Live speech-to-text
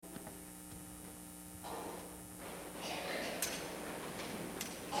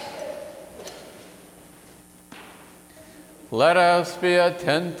Let us be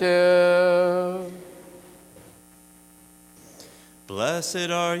attentive.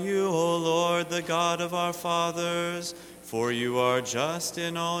 Blessed are you, O Lord, the God of our fathers, for you are just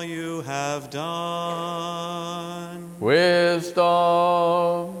in all you have done. Wisdom.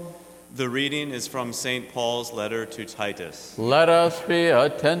 The reading is from St. Paul's letter to Titus. Let us be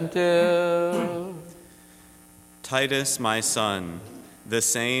attentive. Titus, my son, the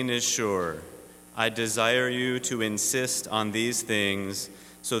saying is sure. I desire you to insist on these things,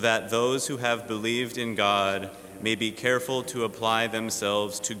 so that those who have believed in God may be careful to apply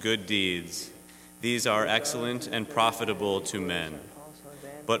themselves to good deeds. These are excellent and profitable to men.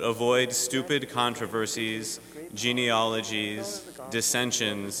 But avoid stupid controversies, genealogies,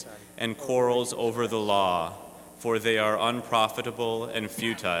 dissensions, and quarrels over the law, for they are unprofitable and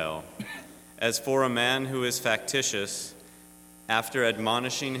futile. As for a man who is factitious, after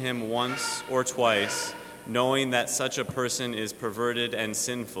admonishing him once or twice, knowing that such a person is perverted and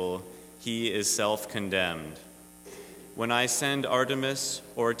sinful, he is self-condemned. When I send Artemis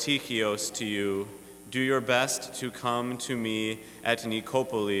or Tychios to you, do your best to come to me at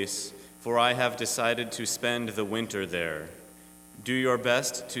Nicopolis, for I have decided to spend the winter there. Do your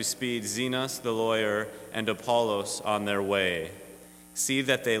best to speed Zenas the lawyer and Apollos on their way. See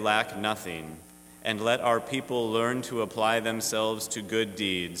that they lack nothing, and let our people learn to apply themselves to good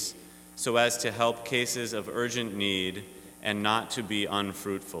deeds, so as to help cases of urgent need and not to be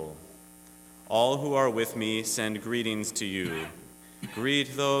unfruitful. All who are with me send greetings to you.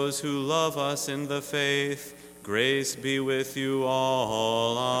 Greet those who love us in the faith. Grace be with you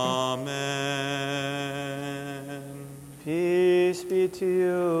all. Amen. Peace be to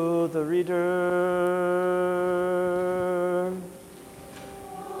you, the reader.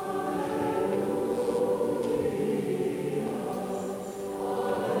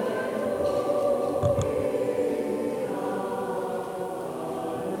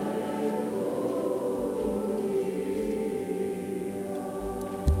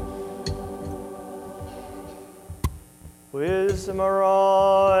 Wisdom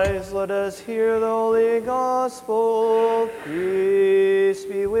arise, let us hear the holy gospel. Peace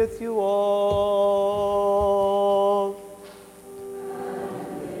be with you all.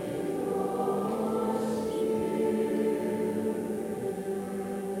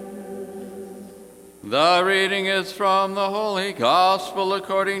 The reading is from the Holy Gospel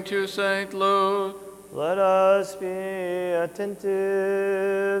according to St. Luke. Let us be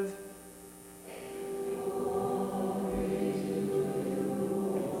attentive.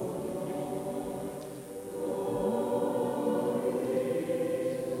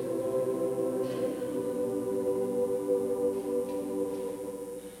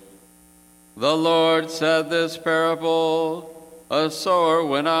 The Lord said this parable: A sower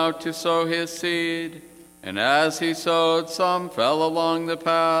went out to sow his seed, and as he sowed, some fell along the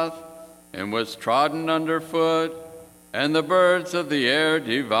path, and was trodden underfoot, and the birds of the air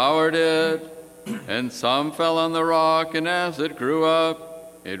devoured it. And some fell on the rock, and as it grew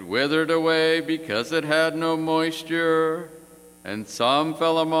up, it withered away, because it had no moisture. And some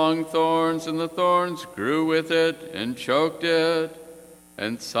fell among thorns, and the thorns grew with it, and choked it.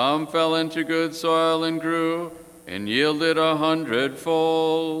 And some fell into good soil, and grew, and yielded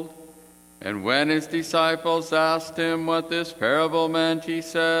 100-fold. And when his disciples asked him what this parable meant, he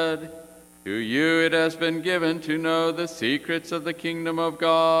said, To you it has been given to know the secrets of the kingdom of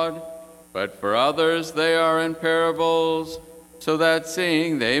God, but for others they are in parables, so that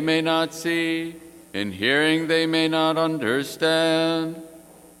seeing they may not see, and hearing they may not understand.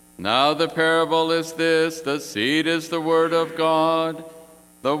 Now the parable is this: the seed is the word of God.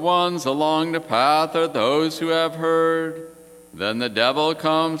 The ones along the path are those who have heard. Then the devil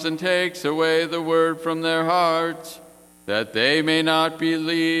comes and takes away the word from their hearts, that they may not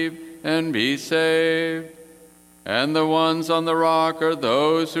believe and be saved. And the ones on the rock are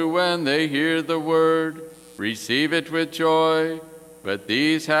those who, when they hear the word, receive it with joy. But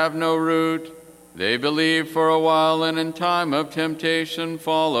these have no root. They believe for a while, and in time of temptation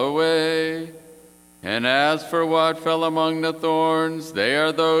fall away. And as for what fell among the thorns, they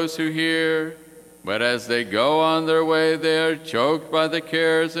are those who hear, but as they go on their way, they are choked by the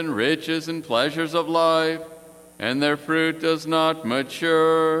cares and riches and pleasures of life, and their fruit does not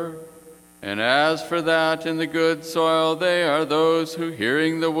mature. And as for that in the good soil, they are those who,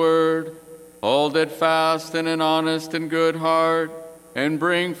 hearing the word, hold it fast in an honest and good heart, and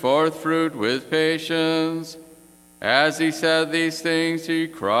bring forth fruit with patience. As he said these things, he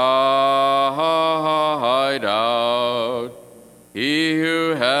cried out, He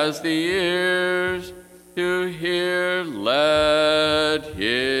who has the ears to hear, let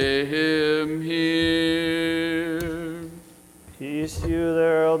him hear. Peace to you, the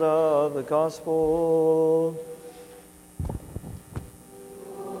herald of the gospel.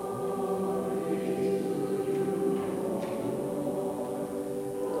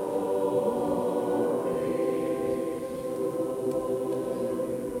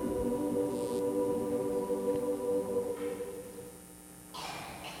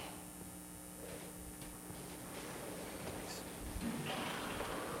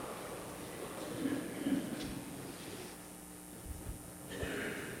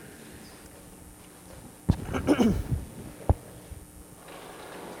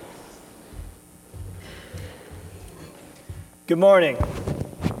 Good morning.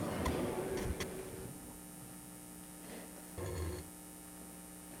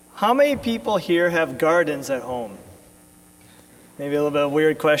 How many people here have gardens at home? Maybe a little bit of a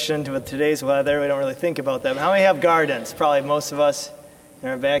weird question with today's weather. We don't really think about that. But how many have gardens? Probably most of us in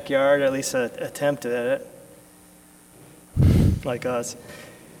our backyard, or at least an attempt at it, like us.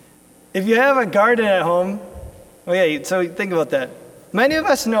 If you have a garden at home, so think about that. Many of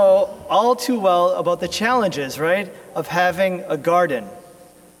us know all too well about the challenges, right, of having a garden.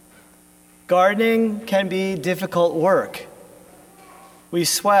 Gardening can be difficult work. We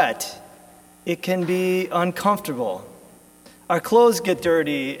sweat. It can be uncomfortable. Our clothes get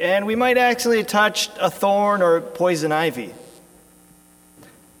dirty, and we might accidentally touch a thorn or poison ivy.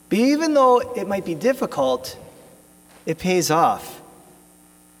 But even though it might be difficult, it pays off.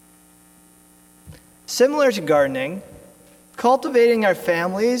 Similar to gardening, cultivating our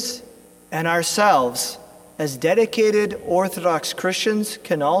families and ourselves as dedicated Orthodox Christians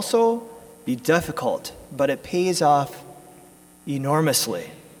can also be difficult, but it pays off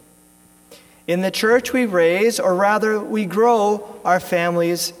enormously. In the church, we raise, or rather, we grow our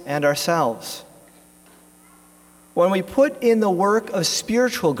families and ourselves. When we put in the work of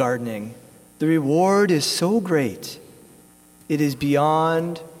spiritual gardening, the reward is so great, it is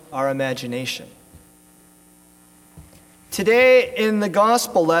beyond our imagination. Today, in the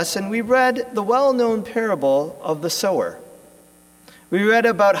gospel lesson, we read the well-known parable of the sower. We read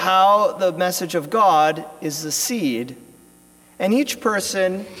about how the message of God is the seed, and each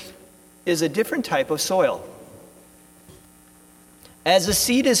person is a different type of soil. As the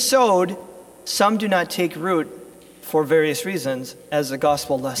seed is sowed, some do not take root for various reasons, as the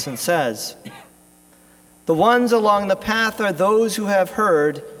gospel lesson says. The ones along the path are those who have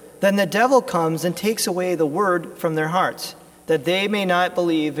heard. Then the devil comes and takes away the word from their hearts, that they may not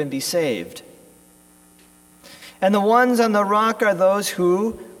believe and be saved. And the ones on the rock are those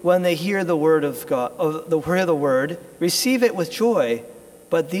who, when they hear the word of God, receive it with joy,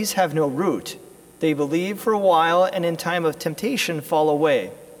 but these have no root. They believe for a while, and in time of temptation fall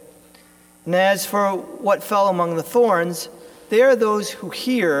away. And as for what fell among the thorns, they are those who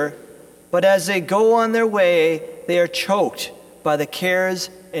hear, but as they go on their way, they are choked by the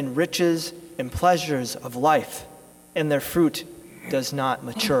cares and riches and pleasures of life, and their fruit does not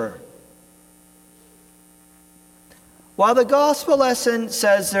mature. While the gospel lesson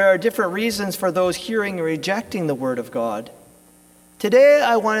says there are different reasons for those hearing and rejecting the word of God, today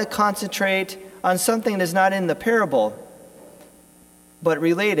I want to concentrate on something that is not in the parable, but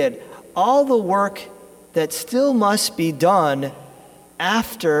related. All the work that still must be done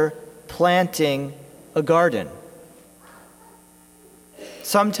after planting a garden.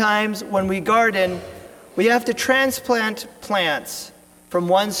 Sometimes when we garden, we have to transplant plants from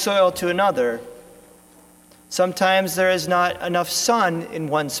one soil to another. Sometimes there is not enough sun in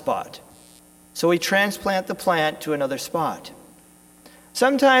one spot, so we transplant the plant to another spot.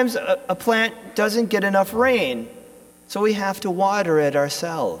 Sometimes a plant doesn't get enough rain, so we have to water it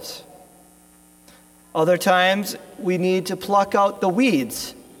ourselves. Other times we need to pluck out the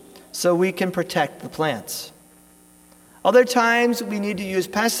weeds so we can protect the plants. Other times, we need to use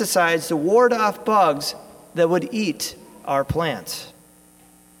pesticides to ward off bugs that would eat our plants.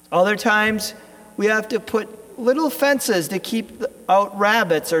 Other times, we have to put little fences to keep out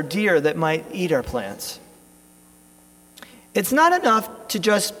rabbits or deer that might eat our plants. It's not enough to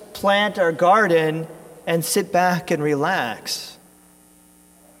just plant our garden and sit back and relax.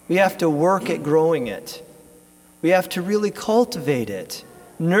 We have to work at growing it. We have to really cultivate it,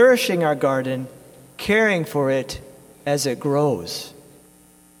 nourishing our garden, caring for it as it grows.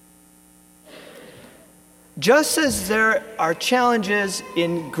 Just as there are challenges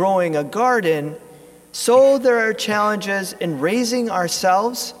in growing a garden, so there are challenges in raising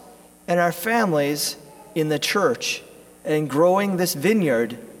ourselves and our families in the church and growing this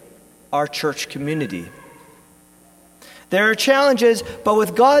vineyard, our church community. There are challenges, but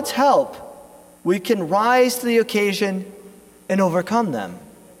with God's help, we can rise to the occasion and overcome them.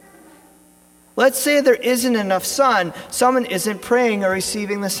 Let's say there isn't enough sun, someone isn't praying or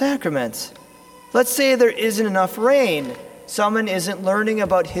receiving the sacraments. Let's say there isn't enough rain, someone isn't learning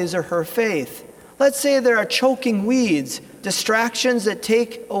about his or her faith. Let's say there are choking weeds, distractions that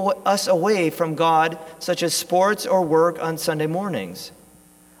take us away from God, such as sports or work on Sunday mornings.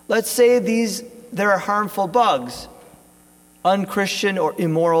 Let's say there are harmful bugs, unchristian or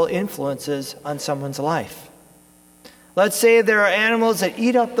immoral influences on someone's life. Let's say there are animals that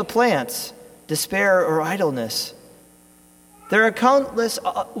eat up the plants, despair or idleness. There are countless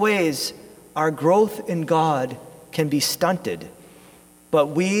ways our growth in God can be stunted, but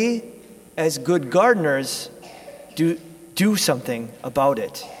we, as good gardeners, do something about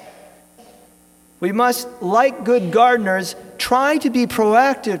it. We must, like good gardeners, try to be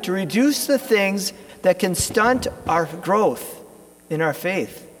proactive to reduce the things that can stunt our growth in our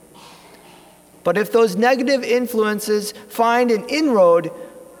faith. But if those negative influences find an inroad,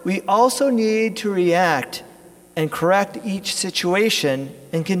 we also need to react and correct each situation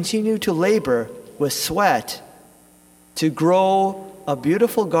and continue to labor with sweat to grow a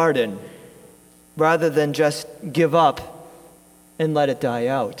beautiful garden rather than just give up and let it die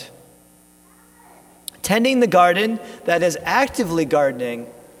out. Tending the garden that is actively gardening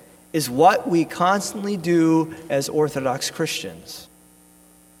is what we constantly do as Orthodox Christians.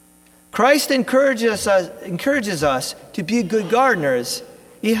 Christ encourages us to be good gardeners.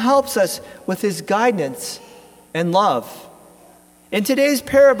 He helps us with his guidance and love. In today's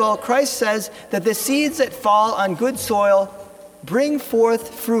parable, Christ says that the seeds that fall on good soil bring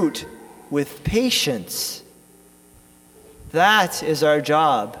forth fruit with patience. That is our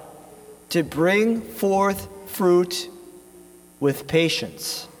job, to bring forth fruit with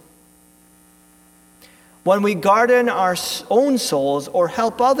patience. When we garden our own souls or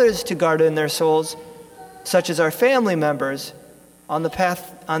help others to garden their souls, such as our family members on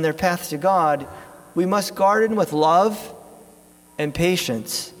their path to God, we must garden with love and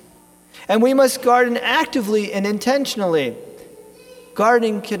patience. And we must garden actively and intentionally.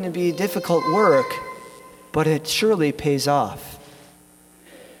 Gardening can be difficult work, but it surely pays off.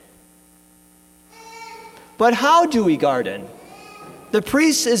 But how do we garden? The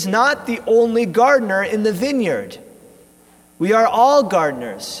priest is not the only gardener in the vineyard. We are all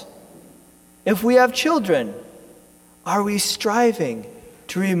gardeners. If we have children, are we striving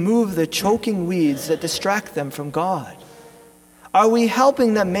to remove the choking weeds that distract them from God? Are we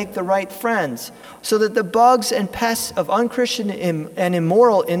helping them make the right friends so that the bugs and pests of unchristian and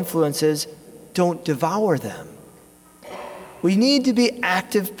immoral influences don't devour them? We need to be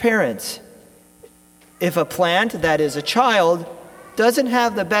active parents. If a plant, that is a child, doesn't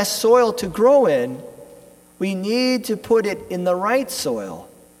have the best soil to grow in, we need to put it in the right soil,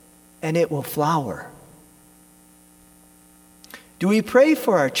 and it will flower. Do we pray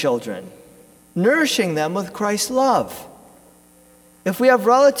for our children, nourishing them with Christ's love? If we have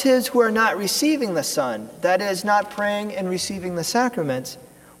relatives who are not receiving the Son, that is, not praying and receiving the sacraments,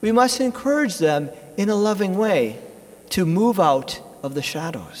 we must encourage them in a loving way to move out of the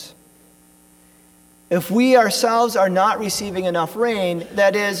shadows. If we ourselves are not receiving enough rain,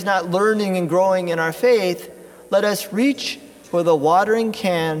 that is, not learning and growing in our faith, let us reach for the watering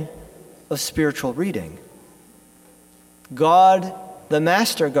can of spiritual reading. God, the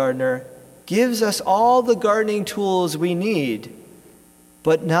Master Gardener, gives us all the gardening tools we need.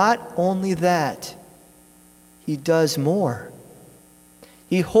 But not only that, he does more.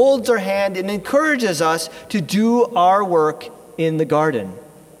 He holds our hand and encourages us to do our work in the garden.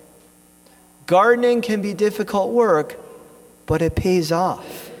 Gardening can be difficult work, but it pays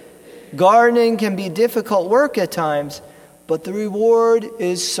off. Gardening can be difficult work at times, but the reward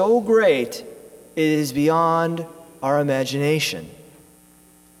is so great, it is beyond our imagination.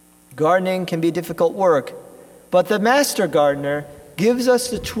 Gardening can be difficult work, but the Master Gardener gives us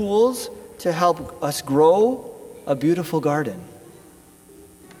the tools to help us grow a beautiful garden.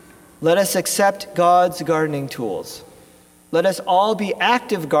 Let us accept God's gardening tools. Let us all be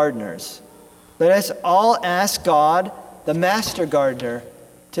active gardeners. Let us all ask God, the Master Gardener,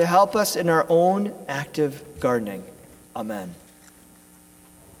 to help us in our own active gardening. Amen.